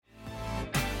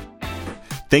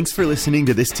Thanks for listening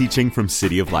to this teaching from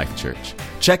City of Life Church.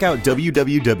 Check out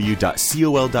www.col.tv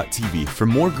for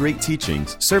more great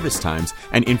teachings, service times,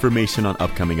 and information on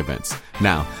upcoming events.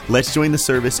 Now, let's join the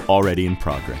service already in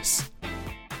progress.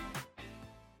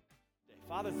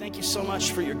 Father, thank you so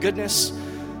much for your goodness.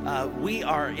 We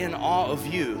are in awe of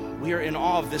you. We are in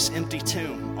awe of this empty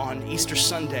tomb on Easter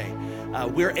Sunday.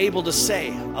 We're able to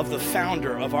say of the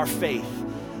founder of our faith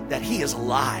that he is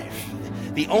alive.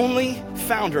 The only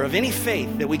founder of any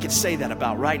faith that we could say that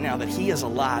about right now, that he is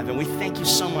alive. And we thank you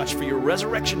so much for your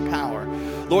resurrection power.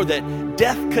 Lord, that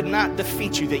death could not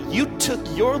defeat you, that you took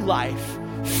your life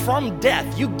from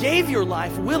death. You gave your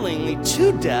life willingly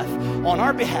to death on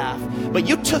our behalf, but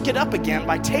you took it up again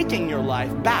by taking your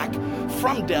life back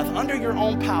from death under your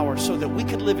own power so that we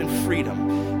could live in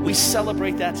freedom. We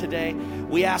celebrate that today.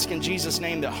 We ask in Jesus'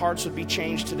 name that hearts would be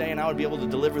changed today, and I would be able to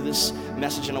deliver this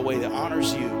message in a way that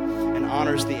honors you and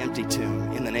honors the empty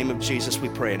tomb. In the name of Jesus we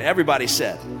pray. And everybody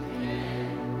said,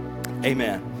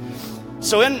 Amen.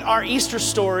 So in our Easter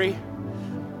story,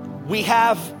 we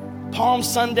have Palm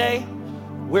Sunday,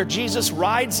 where Jesus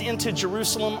rides into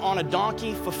Jerusalem on a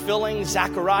donkey, fulfilling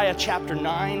Zechariah chapter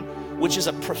 9, which is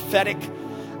a prophetic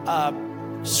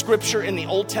scripture in the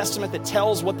Old Testament that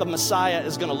tells what the Messiah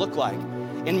is going to look like.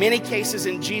 In many cases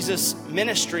in Jesus'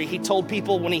 ministry, he told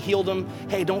people when he healed them,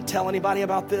 hey, don't tell anybody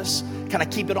about this. Kind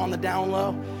of keep it on the down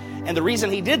low. And the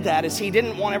reason he did that is he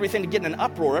didn't want everything to get in an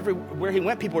uproar. Everywhere he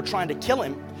went, people were trying to kill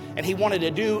him. And he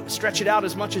wanted to stretch it out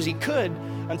as much as he could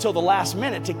until the last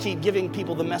minute to keep giving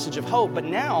people the message of hope. But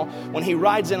now, when he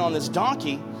rides in on this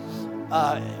donkey,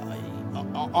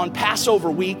 on Passover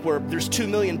week, where there's 2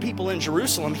 million people in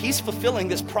Jerusalem, he's fulfilling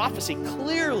this prophecy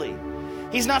clearly.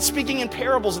 He's not speaking in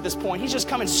parables at this point. He's just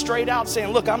coming straight out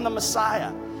saying, look, I'm the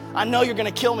Messiah. I know you're going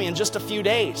to kill me in just a few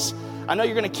days. I know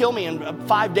you're going to kill me in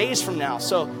 5 days from now.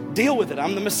 So deal with it.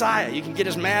 I'm the Messiah. You can get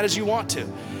as mad as you want to.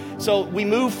 So we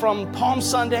move from Palm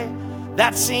Sunday,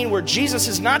 that scene where Jesus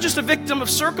is not just a victim of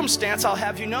circumstance, I'll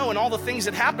have you know, and all the things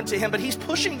that happened to him, but he's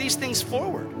pushing these things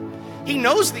forward. He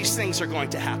knows these things are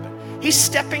going to happen. He's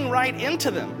stepping right into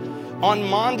them. On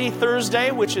Maundy Thursday,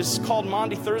 which is called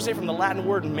Maundy Thursday from the Latin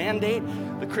word mandate,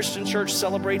 the Christian church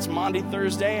celebrates Maundy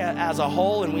Thursday as a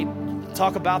whole, and we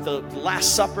talk about the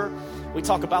Last Supper. We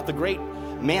talk about the great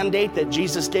mandate that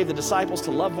Jesus gave the disciples to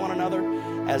love one another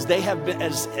as they have been,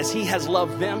 as he has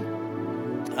loved them.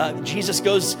 Jesus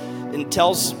goes and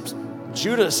tells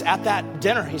Judas at that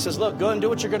dinner, he says, look, go and do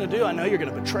what you're going to do. I know you're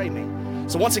going to betray me.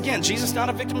 So once again, Jesus is not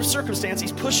a victim of circumstance.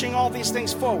 He's pushing all these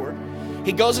things forward.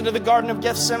 He goes into the Garden of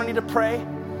Gethsemane to pray.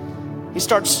 He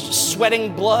starts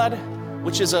sweating blood,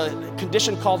 which is a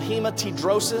condition called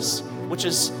hematidrosis, which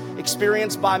is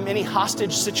experienced by many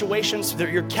hostage situations.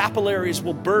 Your capillaries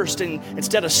will burst, and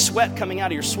instead of sweat coming out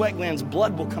of your sweat glands,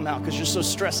 blood will come out because you're so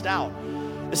stressed out.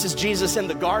 This is Jesus in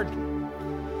the garden.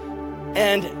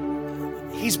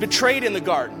 And he's betrayed in the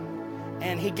garden.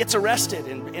 And he gets arrested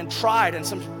and tried in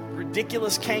some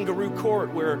ridiculous kangaroo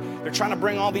court where they're trying to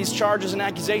bring all these charges and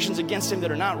accusations against him that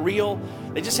are not real.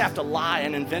 They just have to lie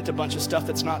and invent a bunch of stuff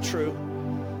that's not true.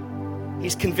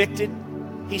 He's convicted.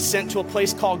 He's sent to a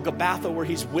place called Gabbatha where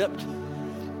he's whipped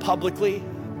publicly.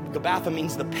 Gabbatha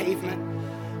means the pavement.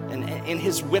 And in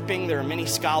his whipping, there are many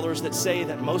scholars that say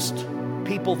that most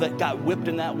people that got whipped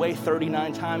in that way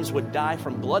 39 times would die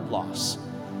from blood loss.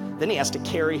 Then he has to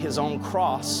carry his own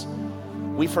cross.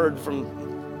 We've heard from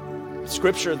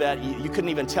Scripture that you couldn't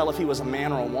even tell if he was a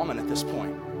man or a woman at this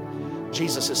point.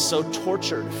 Jesus is so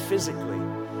tortured physically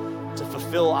to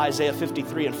fulfill Isaiah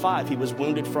 53:5. He was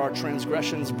wounded for our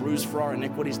transgressions, bruised for our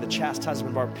iniquities. The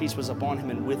chastisement of our peace was upon him,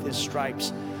 and with his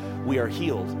stripes we are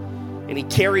healed. And he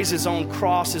carries his own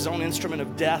cross, his own instrument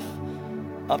of death,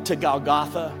 up to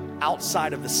Golgotha,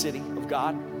 outside of the city of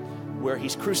God, where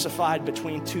he's crucified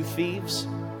between two thieves.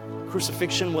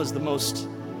 Crucifixion was the most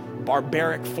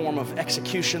barbaric form of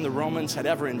execution the Romans had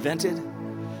ever invented.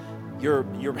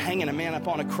 You're hanging a man up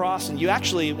on a cross, and you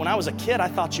actually, when I was a kid, I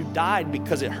thought you died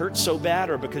because it hurt so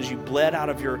bad or because you bled out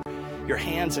of your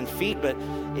hands and feet. But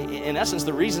in essence,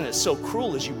 the reason it's so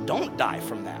cruel is you don't die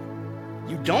from that.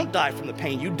 You don't die from the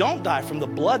pain. You don't die from the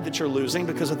blood that you're losing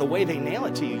because of the way they nail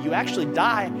it to you. You actually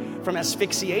die from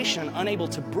asphyxiation, unable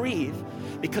to breathe,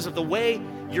 because of the way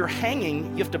you're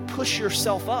hanging. You have to push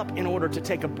yourself up in order to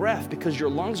take a breath because your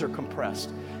lungs are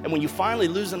compressed. And when you finally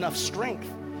lose enough strength,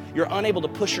 you're unable to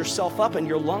push yourself up and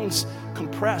your lungs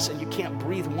compress and you can't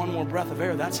breathe one more breath of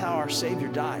air. That's how our Savior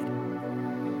died.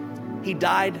 He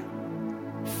died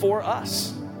for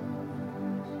us.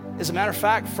 As a matter of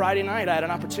fact, Friday night I had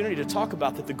an opportunity to talk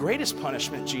about that the greatest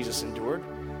punishment Jesus endured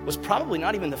was probably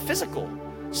not even the physical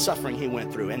suffering he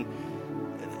went through. And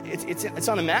it's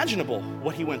unimaginable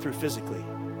what he went through physically.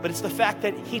 But it's the fact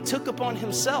that he took upon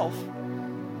himself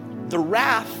the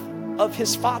wrath of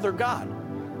his Father God.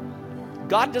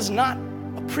 God does not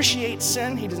appreciate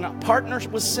sin. He does not partner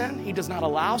with sin. He does not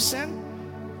allow sin.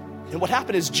 And what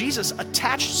happened is Jesus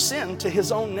attached sin to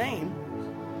his own name.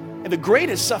 And the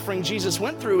greatest suffering Jesus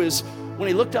went through is when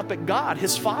he looked up at God,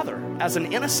 his Father, as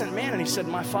an innocent man, and he said,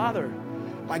 my Father,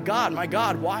 my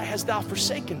God, why hast thou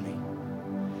forsaken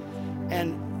me?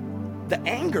 And the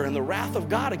anger and the wrath of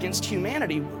God against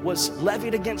humanity was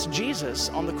levied against Jesus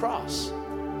on the cross.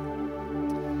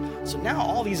 So now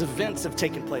all these events have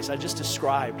taken place I just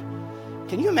described.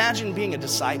 Can you imagine being a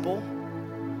disciple,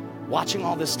 watching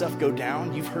all this stuff go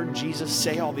down? You've heard Jesus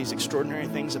say all these extraordinary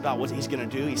things about what he's going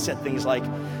to do. He said things like,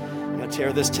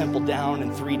 tear this temple down,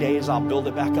 in 3 days I'll build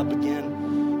it back up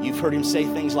again. You've heard him say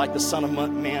things like the Son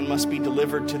of Man must be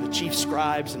delivered to the chief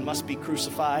scribes and must be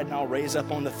crucified, and I'll raise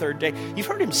up on the third day. You've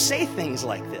heard him say things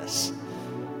like this.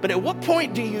 But at what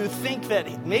point do you think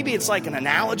that maybe it's like an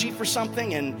analogy for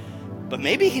something, but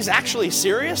maybe he's actually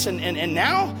serious, and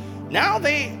now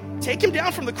they take him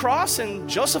down from the cross, and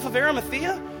Joseph of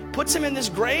Arimathea puts him in this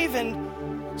grave,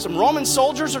 and some Roman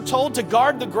soldiers are told to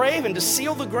guard the grave and to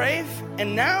seal the grave,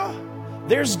 and now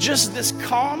there's just this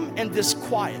calm and this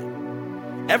quiet.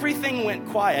 Everything went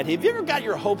quiet. Have you ever got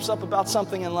your hopes up about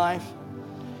something in life,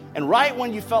 and right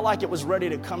when you felt like it was ready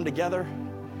to come together,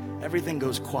 everything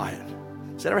goes quiet?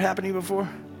 Has that ever happened to you before?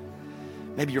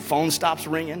 Maybe your phone stops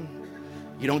ringing.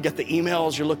 You don't get the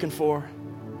emails you're looking for.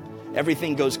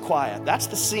 Everything goes quiet. That's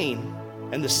the scene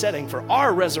and the setting for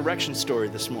our resurrection story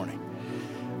this morning.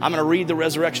 I'm going to read the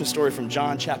resurrection story from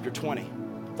John chapter 20,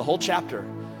 the whole chapter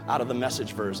out of the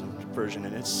Message version,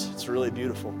 and it's really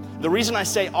beautiful. The reason I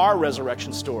say our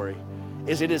resurrection story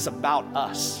is it is about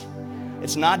us.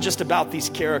 It's not just about these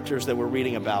characters that we're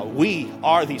reading about. We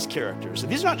are these characters.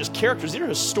 These are not just characters, these are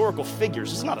historical figures.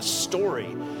 This is not a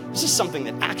story. This is something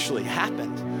that actually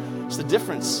happened. It's the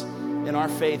difference in our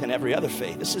faith and every other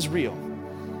faith. This is real.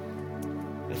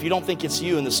 And if you don't think it's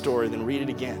you in the story, then read it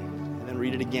again, and then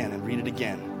read it again, and read it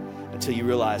again, until you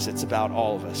realize it's about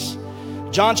all of us.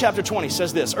 John chapter 20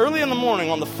 says this: early in the morning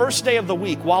on the first day of the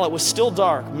week, while it was still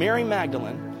dark, Mary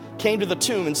Magdalene came to the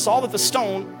tomb and saw that the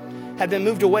stone had been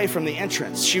moved away from the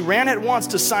entrance. She ran at once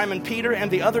to Simon Peter and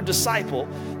the other disciple,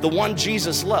 the one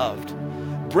Jesus loved,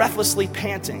 breathlessly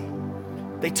panting.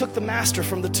 They took the master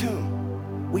from the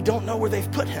tomb. We don't know where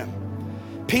they've put him.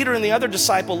 Peter and the other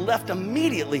disciple left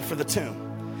immediately for the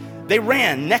tomb. They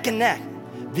ran neck and neck.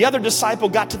 The other disciple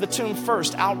got to the tomb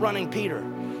first, outrunning Peter.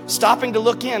 Stopping to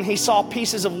look in, he saw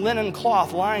pieces of linen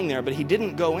cloth lying there, but he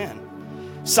didn't go in.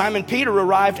 Simon Peter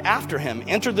arrived after him,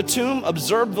 entered the tomb,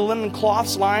 observed the linen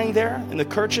cloths lying there, and the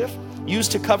kerchief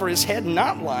used to cover his head,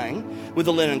 not lying with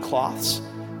the linen cloths,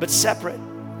 but separate,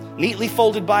 neatly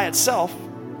folded by itself.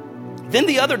 Then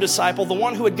the other disciple, the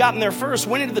one who had gotten there first,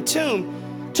 went into the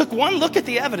tomb, took one look at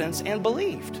the evidence, and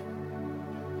believed.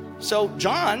 So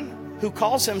John, who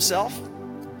calls himself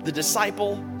the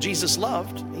disciple Jesus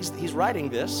loved, he's writing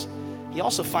this. He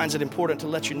also finds it important to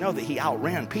let you know that he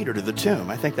outran Peter to the tomb.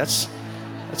 I think that's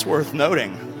worth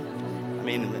noting. I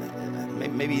mean,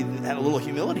 maybe he had a little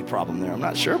humility problem there. I'm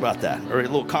not sure about that. Or a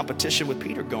little competition with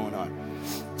Peter going on.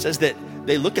 It says that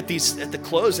they look at the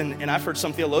clothes, and I've heard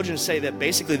some theologians say that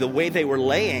basically the way they were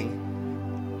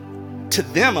laying to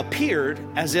them appeared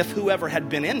as if whoever had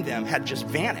been in them had just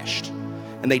vanished,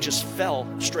 and they just fell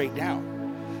straight down.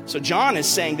 So John is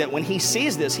saying that when he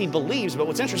sees this, he believes, but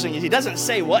what's interesting is he doesn't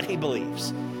say what he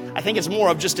believes. I think it's more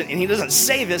of and he doesn't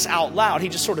say this out loud, he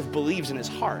just sort of believes in his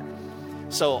heart.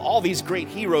 So all these great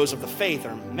heroes of the faith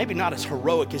are maybe not as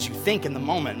heroic as you think in the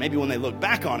moment. Maybe when they look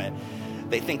back on it,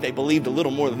 they think they believed a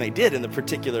little more than they did in the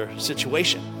particular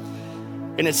situation.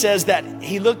 And it says that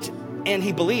he looked and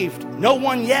he believed. No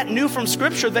one yet knew from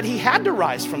Scripture that he had to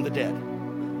rise from the dead.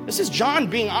 This is John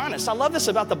being honest. I love this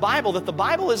about the Bible, that the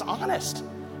Bible is honest.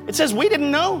 It says we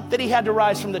didn't know that he had to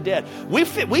rise from the dead.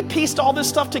 We pieced all this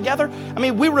stuff together. I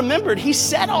mean, we remembered he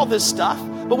said all this stuff,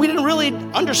 but we didn't really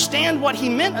understand what he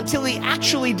meant until he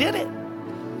actually did it.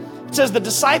 It says the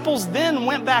disciples then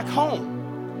went back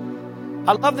home.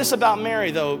 I love this about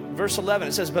Mary, though. Verse 11,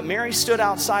 it says, but Mary stood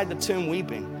outside the tomb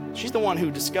weeping. She's the one who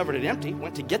discovered it empty,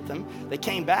 went to get them. They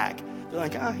came back. They're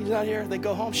like, he's not here. They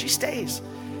go home. She stays.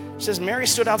 It says, Mary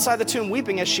stood outside the tomb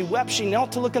weeping. As she wept, she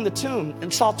knelt to look in the tomb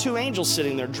and saw two angels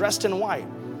sitting there dressed in white,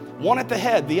 one at the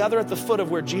head, the other at the foot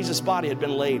of where Jesus' body had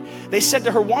been laid. They said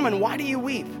to her, woman, why do you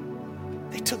weep?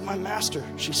 They took my master,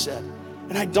 she said,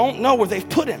 and I don't know where they've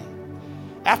put him.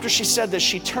 After she said this,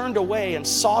 she turned away and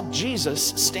saw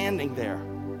Jesus standing there,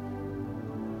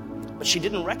 but she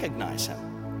didn't recognize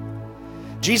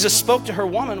him. Jesus spoke to her,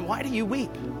 "Woman, why do you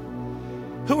weep?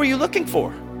 Who are you looking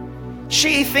for?"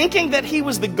 She, thinking that he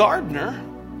was the gardener,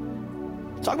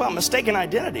 talk about mistaken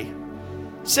identity,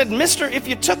 said, "Mister, if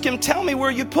you took him, tell me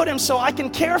where you put him so I can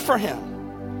care for him."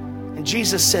 And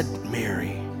Jesus said,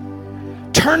 "Mary."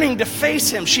 Turning to face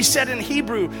him, she said in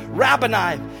Hebrew,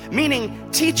 "Rabboni," meaning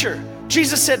teacher.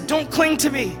 Jesus said, "Don't cling to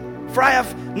me, for I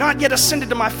have not yet ascended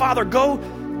to my Father. Go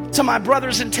to my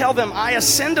brothers and tell them, I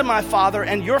ascend to my Father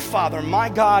and your Father, my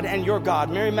God and your God."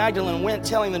 Mary Magdalene went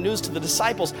telling the news to the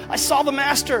disciples, "I saw the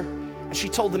Master." And she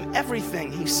told them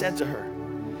everything he said to her.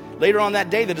 Later on that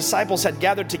day, the disciples had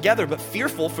gathered together, but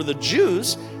fearful for the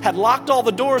Jews, had locked all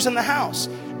the doors in the house.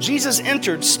 Jesus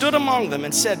entered, stood among them,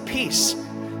 and said, "Peace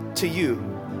to you."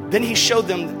 Then he showed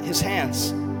them his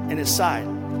hands and his side.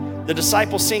 The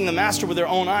disciples, seeing the Master with their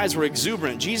own eyes, were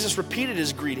exuberant. Jesus repeated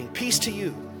his greeting, "Peace to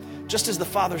you. Just as the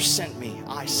Father sent me,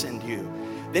 I send you."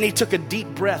 Then he took a deep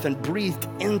breath and breathed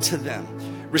into them.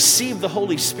 "Receive the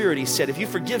Holy Spirit," he said. "If you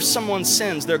forgive someone's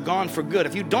sins, they're gone for good.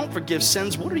 If you don't forgive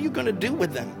sins, what are you going to do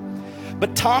with them?"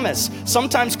 But Thomas,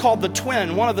 sometimes called the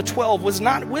twin, one of the 12, was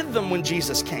not with them when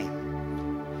Jesus came.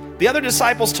 The other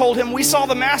disciples told him, "We saw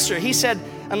the Master." He said,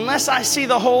 "Unless I see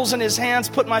the holes in his hands,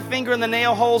 put my finger in the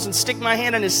nail holes, and stick my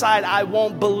hand in his side, I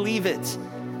won't believe it."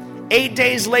 8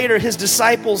 days later, his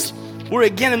disciples were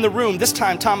again in the room. This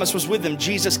time Thomas was with them.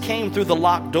 Jesus came through the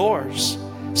locked doors,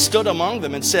 stood among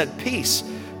them, and said, "Peace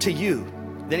to you."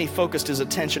 Then he focused his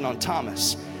attention on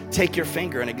Thomas. "Take your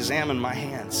finger and examine my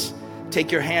hands.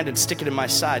 Take your hand and stick it in my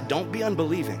side. Don't be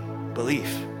unbelieving, believe."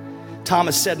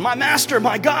 Thomas said, "My Master,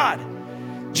 my God."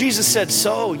 Jesus said,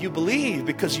 "So you believe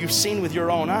because you've seen with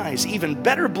your own eyes. Even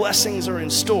better blessings are in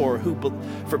store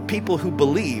for people who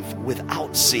believe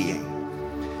without seeing."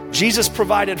 Jesus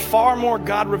provided far more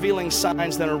God-revealing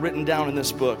signs than are written down in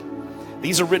this book.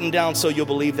 These are written down so you'll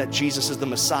believe that Jesus is the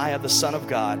Messiah, the Son of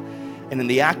God, and in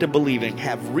the act of believing,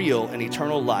 have real and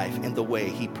eternal life in the way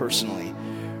he personally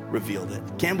revealed it.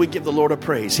 Can we give the Lord a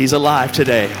praise? He's alive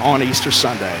today on Easter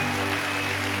Sunday.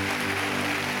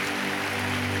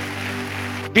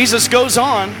 Jesus goes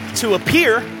on to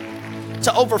appear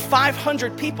to over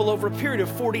 500 people over a period of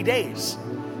 40 days.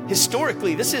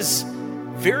 Historically, this is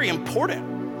very important.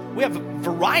 We have a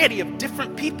variety of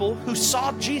different people who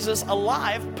saw Jesus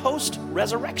alive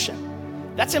post-resurrection.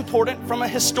 That's important from a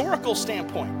historical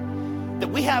standpoint, that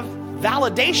we have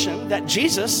validation that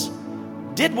Jesus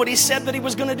did what he said that he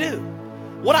was going to do.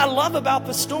 What I love about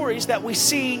the stories that we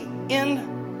see in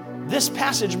this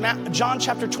passage, John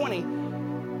chapter 20,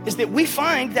 is that we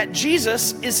find that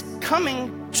Jesus is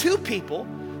coming to people,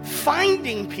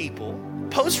 finding people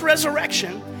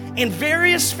post-resurrection in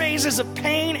various phases of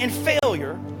pain and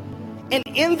failure, and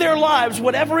in their lives,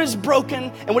 whatever is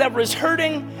broken and whatever is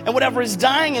hurting and whatever is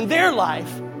dying in their life,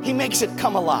 he makes it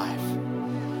come alive.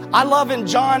 I love in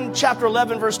John chapter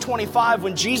 11, verse 25,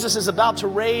 when Jesus is about to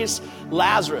raise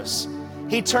Lazarus,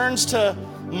 he turns to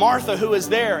Martha, who is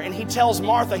there, and he tells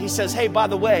Martha, he says, "Hey, by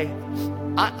the way,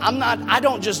 I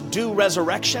don't just do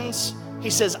resurrections." He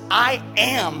says, "I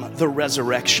am the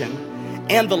resurrection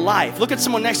and the life." Look at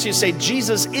someone next to you and say,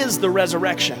 "Jesus is the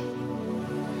resurrection."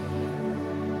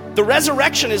 The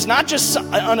resurrection is not just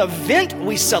an event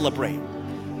we celebrate.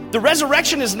 The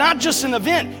resurrection is not just an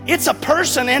event. It's a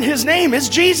person, and his name is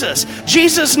Jesus.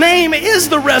 Jesus' name is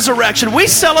the resurrection. We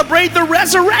celebrate the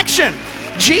resurrection.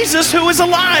 Jesus who is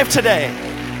alive today.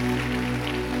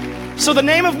 So the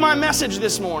name of my message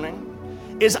this morning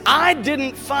is I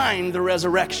didn't find the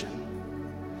resurrection.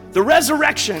 The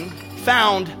resurrection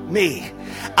found me.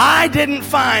 I didn't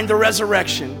find the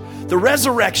resurrection. The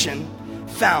resurrection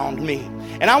found me.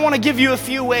 And I want to give you a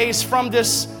few ways from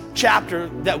this chapter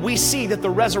that we see that the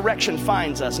resurrection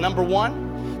finds us. Number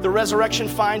one, the resurrection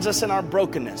finds us in our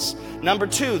brokenness. Number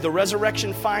two, the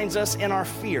resurrection finds us in our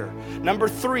fear. Number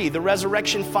three, the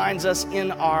resurrection finds us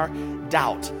in our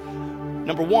doubt.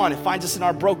 Number one, it finds us in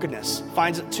our brokenness.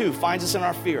 Two, finds us in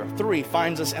our fear. Three,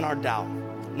 finds us in our doubt.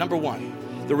 Number one,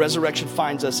 the resurrection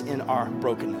finds us in our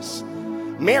brokenness.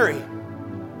 Mary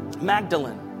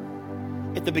Magdalene,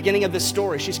 at the beginning of this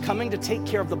story, she's coming to take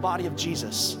care of the body of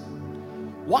Jesus.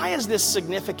 Why is this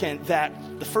significant that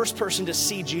the first person to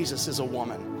see Jesus is a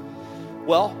woman?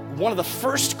 Well, one of the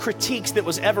first critiques that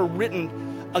was ever written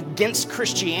against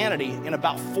Christianity in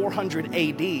about 400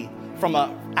 AD, from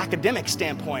an academic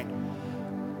standpoint,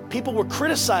 people were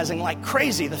criticizing like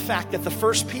crazy the fact that the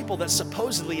first people that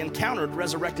supposedly encountered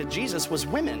resurrected Jesus was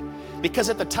women, because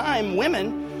at the time,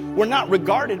 women were not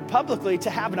regarded publicly to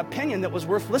have an opinion that was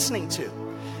worth listening to.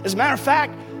 As a matter of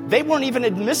fact, they weren't even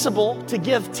admissible to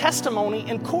give testimony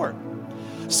in court.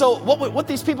 So what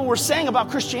these people were saying about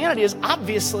Christianity is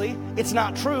obviously it's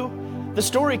not true. The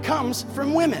story comes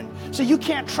from women, so you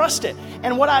can't trust it.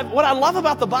 And what I love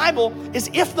about the Bible is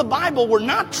if the Bible were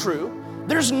not true,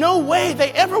 there's no way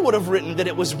they ever would have written that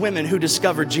it was women who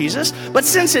discovered Jesus. But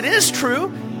since it is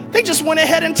true, they just went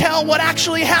ahead and tell what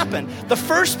actually happened. The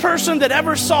first person that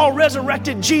ever saw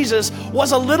resurrected Jesus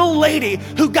was a little lady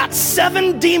who got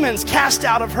 7 demons cast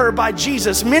out of her by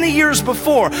Jesus many years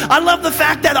before. I love the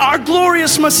fact that our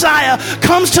glorious Messiah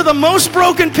comes to the most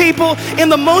broken people in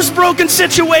the most broken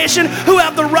situation who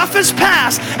have the roughest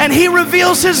past, and he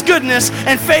reveals his goodness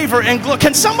and favor and glory.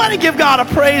 Can somebody give God a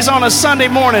praise on a Sunday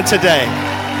morning today?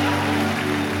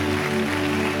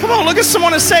 Come on, look at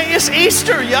someone and say, it's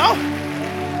Easter, yo.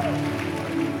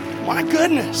 My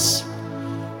goodness.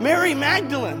 Mary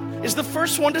Magdalene is the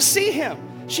first one to see him.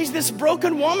 She's this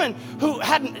broken woman who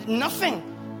had nothing.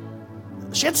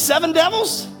 She had 7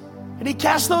 devils, and he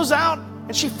cast those out,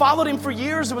 and she followed him for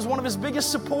years. It was one of his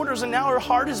biggest supporters, and now her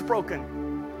heart is broken.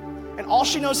 And all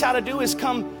she knows how to do is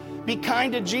come be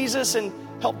kind to Jesus and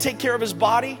help take care of his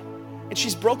body. And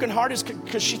she's brokenhearted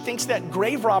because she thinks that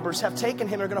grave robbers have taken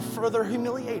him and are going to further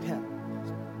humiliate him.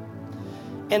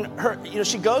 And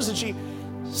she goes and she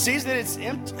sees that it's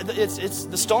empty. It's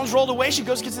the stones rolled away. She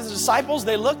goes, gets the disciples.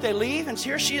 They look, they leave, and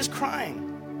here she is crying.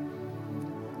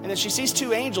 And then she sees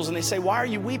 2 angels, and they say, "Why are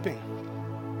you weeping?"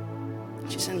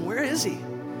 She's saying, "Where is he?"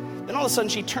 Then all of a sudden,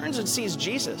 she turns and sees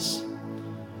Jesus.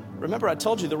 Remember, I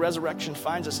told you the resurrection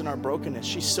finds us in our brokenness.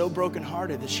 She's so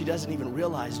brokenhearted that she doesn't even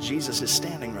realize Jesus is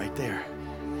standing right there.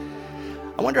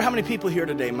 I wonder how many people here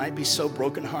today might be so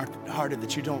brokenhearted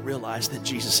that you don't realize that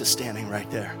Jesus is standing right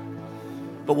there.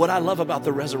 But what I love about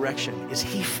the resurrection is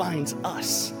he finds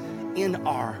us in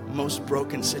our most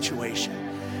broken situation.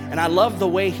 And I love the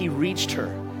way he reached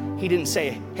her. He didn't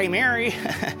say, "Hey, Mary,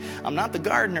 I'm not the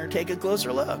gardener. Take a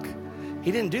closer look."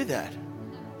 He didn't do that.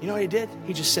 You know what he did?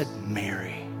 He just said,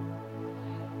 "Mary."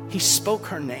 He spoke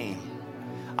her name.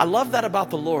 I love that about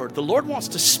the Lord. The Lord wants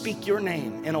to speak your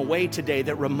name in a way today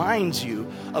that reminds you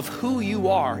of who you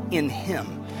are in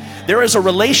him. There is a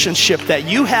relationship that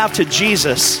you have to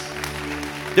Jesus.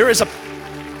 There is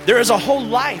a whole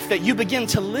life that you begin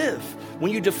to live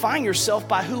when you define yourself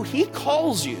by who he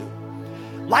calls you.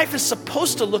 Life is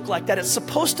supposed to look like that. It's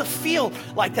supposed to feel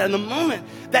like that. In the moment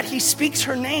that he speaks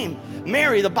her name,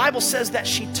 Mary, the Bible says that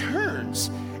she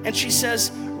turns and she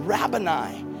says,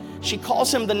 "Rabboni." She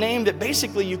calls him the name that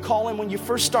basically you call him when you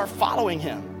first start following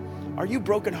him. Are you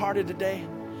brokenhearted today?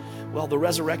 Well, the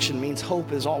resurrection means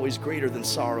hope is always greater than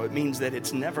sorrow. It means that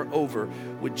it's never over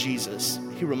with Jesus.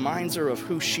 He reminds her of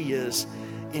who she is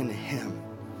in him.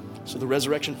 So the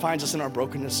resurrection finds us in our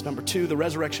brokenness. Number 2, the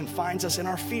resurrection finds us in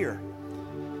our fear.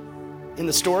 In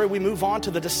the story, we move on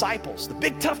to the disciples, the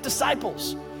big tough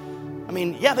disciples. I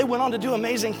mean, yeah, they went on to do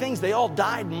amazing things. They all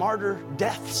died martyr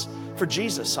deaths for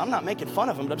Jesus. So I'm not making fun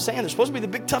of them, but I'm saying they're supposed to be the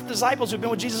big tough disciples who've been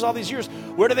with Jesus all these years.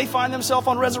 Where do they find themselves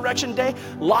on resurrection day?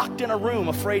 Locked in a room,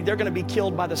 afraid they're going to be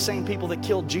killed by the same people that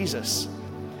killed Jesus.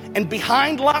 And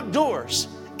behind locked doors,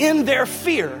 in their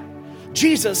fear,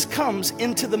 Jesus comes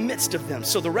into the midst of them.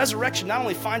 So the resurrection not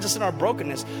only finds us in our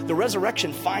brokenness, the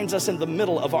resurrection finds us in the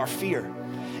middle of our fear.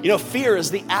 You know, fear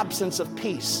is the absence of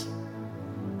peace.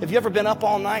 Have you ever been up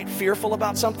all night fearful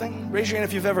about something? Raise your hand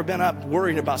if you've ever been up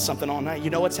worried about something all night.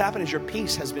 You know what's happened is your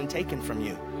peace has been taken from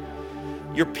you.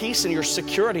 Your peace and your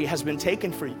security has been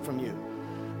taken from you.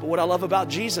 But what I love about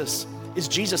Jesus is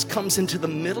Jesus comes into the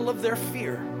middle of their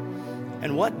fear.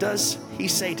 And what does he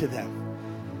say to them?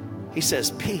 He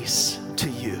says, "Peace to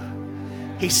you."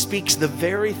 He speaks the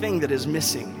very thing that is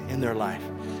missing in their life.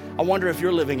 I wonder if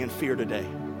you're living in fear today.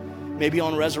 Maybe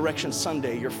on Resurrection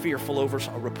Sunday, you're fearful over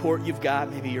a report you've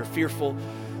got. Maybe you're fearful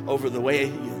over the way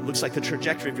it looks like the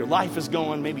trajectory of your life is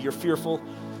going. Maybe you're fearful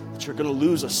that you're going to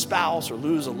lose a spouse or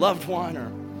lose a loved one,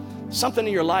 or something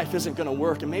in your life isn't going to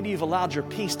work. And maybe you've allowed your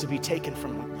peace to be taken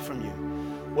from you.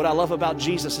 What I love about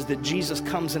Jesus is that Jesus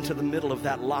comes into the middle of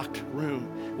that locked room.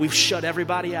 We've shut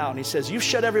everybody out. And he says, "You've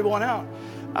shut everyone out.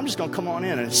 I'm just going to come on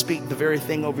in and speak the very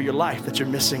thing over your life that you're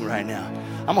missing right now.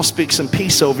 I'm going to speak some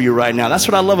peace over you right now." That's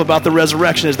what I love about the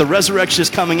resurrection, is the resurrection is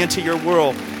coming into your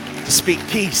world to speak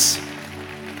peace.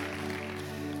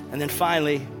 And then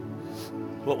finally,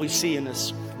 what we see in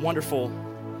this wonderful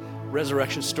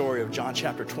resurrection story of John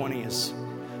chapter 20 is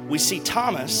we see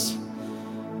Thomas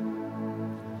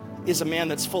is a man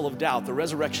that's full of doubt. The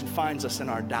resurrection finds us in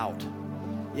our doubt.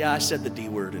 Yeah, I said the D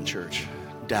word in church.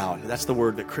 Doubt. That's the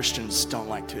word that Christians don't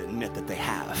like to admit that they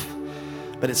have.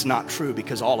 But it's not true,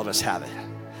 because all of us have it.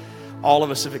 All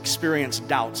of us have experienced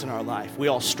doubts in our life. We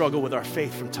all struggle with our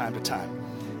faith from time to time.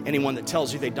 Anyone that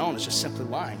tells you they don't is just simply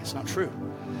lying. It's not true.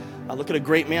 Look at a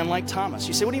great man like Thomas.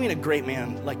 You say, what do you mean a great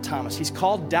man like Thomas? He's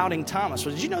called Doubting Thomas.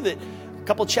 Well, did you know that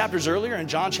couple chapters earlier in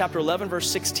John chapter 11,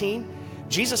 verse 16,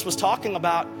 Jesus was talking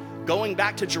about going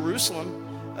back to Jerusalem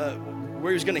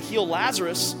where he was going to heal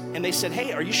Lazarus. And they said,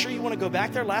 hey, are you sure you want to go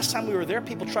back there? Last time we were there,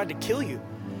 people tried to kill you.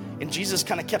 And Jesus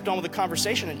kind of kept on with the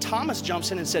conversation. And Thomas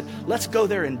jumps in and said, let's go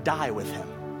there and die with him.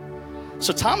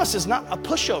 So Thomas is not a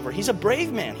pushover. He's a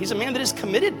brave man. He's a man that is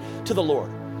committed to the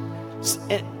Lord.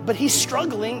 But he's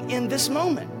struggling in this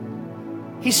moment.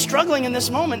 He's struggling in this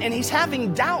moment, and he's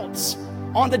having doubts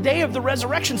on the day of the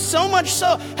resurrection. So much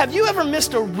so, have you ever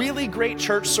missed a really great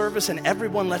church service and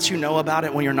everyone lets you know about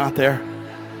it when you're not there?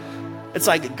 It's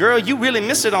like, girl, you really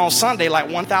missed it on Sunday. Like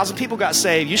 1,000 people got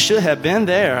saved. You should have been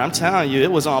there. I'm telling you, it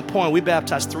was on point. We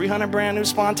baptized 300 brand new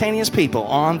spontaneous people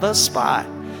on the spot.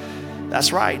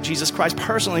 That's right. Jesus Christ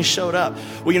personally showed up.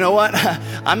 Well, you know what?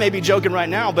 I may be joking right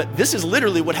now, but this is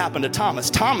literally what happened to Thomas.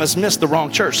 Thomas missed the wrong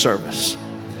church service.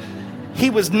 He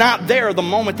was not there the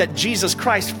moment that Jesus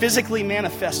Christ physically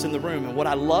manifests in the room. And what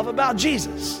I love about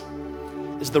Jesus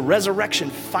is the resurrection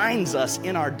finds us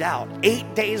in our doubt.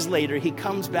 8 days later, he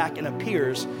comes back and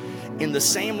appears in the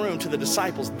same room to the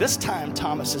disciples. This time,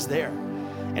 Thomas is there.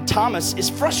 And Thomas is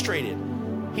frustrated.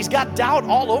 He's got doubt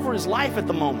all over his life at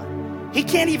the moment. He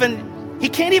can't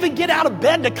even get out of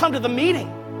bed to come to the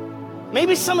meeting.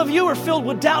 Maybe some of you are filled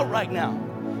with doubt right now.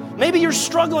 Maybe you're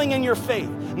struggling in your faith.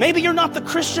 Maybe you're not the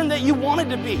Christian that you wanted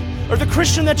to be, or the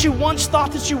Christian that you once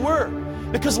thought that you were,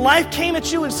 because life came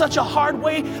at you in such a hard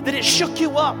way that it shook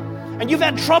you up, and you've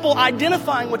had trouble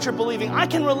identifying what you're believing. I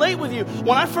can relate with you.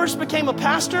 When I first became a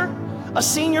pastor, a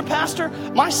senior pastor,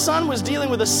 my son was dealing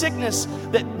with a sickness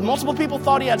that multiple people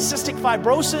thought he had cystic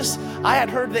fibrosis. I had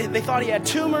heard they thought he had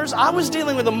tumors. I was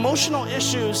dealing with emotional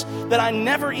issues that I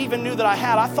never even knew that I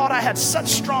had. I thought I had such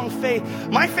strong faith.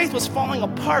 My faith was falling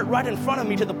apart right in front of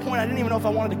me to the point I didn't even know if I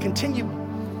wanted to continue.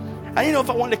 I didn't know if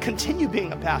I wanted to continue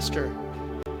being a pastor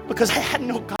because I had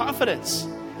no confidence.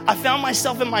 I found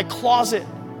myself in my closet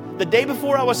the day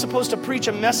before I was supposed to preach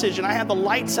a message, and I had the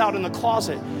lights out in the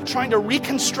closet trying to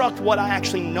reconstruct what I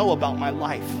actually know about my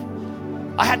life.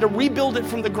 I had to rebuild it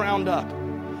from the ground up.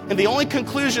 And the only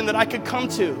conclusion that I could come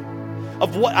to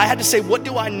of what I had to say, what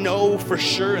do I know for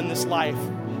sure in this life?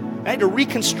 I had to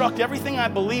reconstruct everything I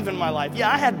believe in my life.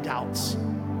 Yeah, I had doubts.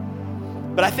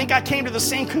 But I think I came to the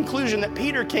same conclusion that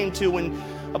Peter came to when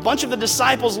a bunch of the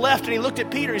disciples left, and he looked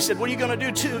at Peter. He said, what are you going to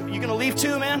do too? You going to leave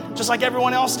too, man? Just like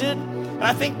everyone else did? And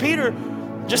I think Peter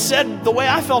just said the way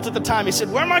I felt at the time. He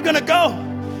said, where am I going to go?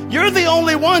 You're the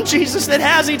only one, Jesus, that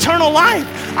has eternal life.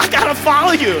 I got to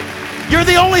follow you. You're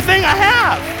the only thing I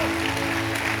have.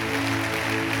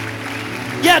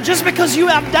 Yeah, just because you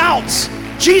have doubts,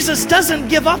 Jesus doesn't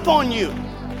give up on you.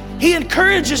 He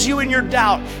encourages you in your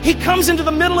doubt. He comes into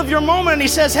the middle of your moment and he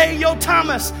says, hey, yo,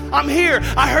 Thomas, I'm here.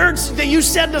 I heard that you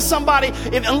said to somebody,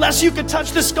 unless you could touch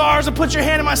the scars and put your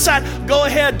hand in my side, go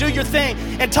ahead, do your thing.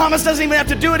 And Thomas doesn't even have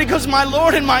to do it. He goes, my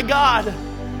Lord and my God.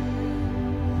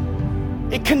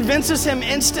 It convinces him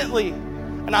instantly.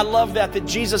 And I love that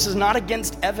Jesus is not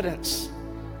against evidence.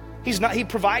 He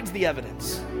provides the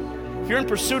evidence. If you're in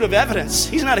pursuit of evidence,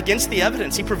 he's not against the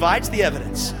evidence. He provides the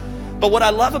evidence. But what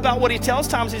I love about what he tells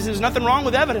Thomas is there's nothing wrong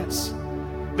with evidence.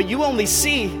 But you only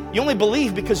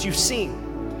believe because you've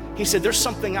seen. He said there's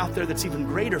something out there that's even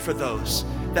greater for those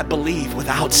that believe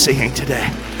without seeing today.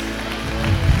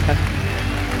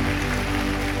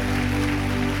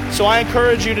 So I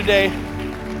encourage you today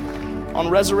on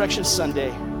Resurrection Sunday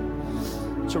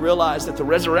to realize that the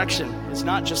resurrection is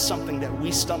not just something that we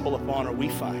stumble upon or we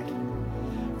find.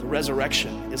 The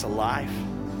resurrection is alive.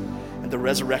 The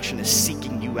resurrection is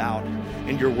seeking you out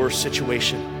in your worst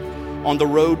situation. On the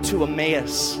road to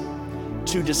Emmaus,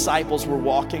 2 disciples were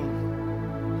walking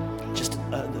just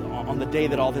on the day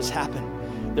that all this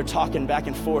happened. They're talking back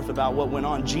and forth about what went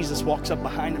on. Jesus walks up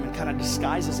behind them and kind of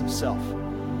disguises himself.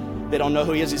 They don't know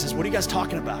who he is. He says, what are you guys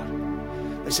talking about?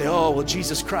 They say, oh, well,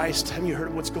 Jesus Christ. Haven't you heard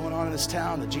of what's going on in this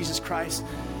town? That Jesus Christ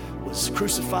was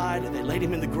crucified and they laid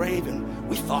him in the grave, and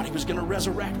we thought he was going to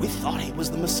resurrect. We thought he was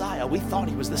the Messiah. We thought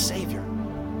he was the Savior.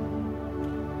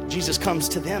 Jesus comes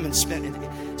to them and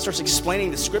starts explaining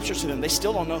the scriptures to them. They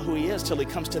still don't know who he is till he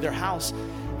comes to their house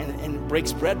and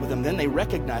breaks bread with them. Then they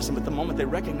recognize him. But the moment they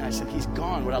recognize him, he's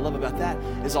gone. What I love about that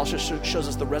is also shows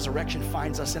us the resurrection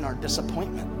finds us in our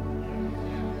disappointment.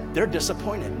 They're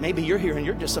disappointed. Maybe you're here and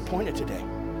you're disappointed today.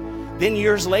 Then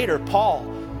years later, Paul,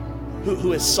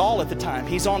 who is Saul at the time,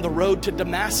 he's on the road to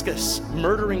Damascus,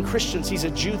 murdering Christians. He's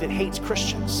a Jew that hates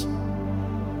Christians.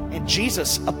 And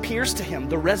Jesus appears to him.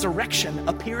 The resurrection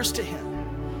appears to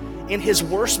him in his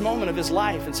worst moment of his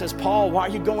life and says, Paul, why are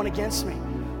you going against me?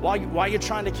 while you're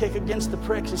trying to kick against the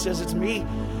pricks, he says, it's me,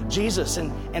 Jesus.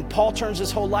 And Paul turns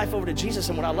his whole life over to Jesus.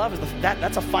 And what I love is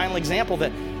that's a final example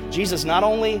that Jesus,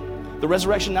 the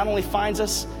resurrection not only finds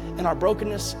us in our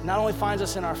brokenness, not only finds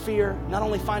us in our fear, not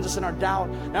only finds us in our doubt,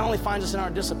 not only finds us in our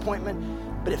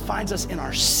disappointment, but it finds us in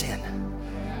our sin.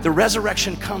 The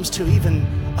resurrection comes to even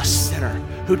a sinner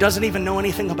who doesn't even know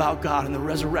anything about God, and the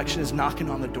resurrection is knocking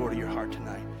on the door to your heart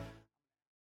tonight.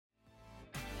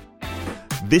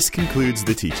 This concludes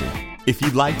the teaching. If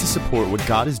you'd like to support what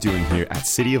God is doing here at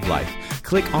City of Life,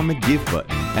 click on the Give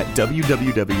button at www.col.tv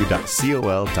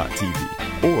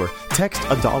or text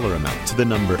a dollar amount to the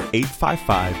number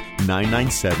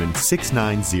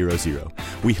 855-997-6900.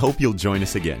 We hope you'll join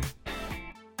us again.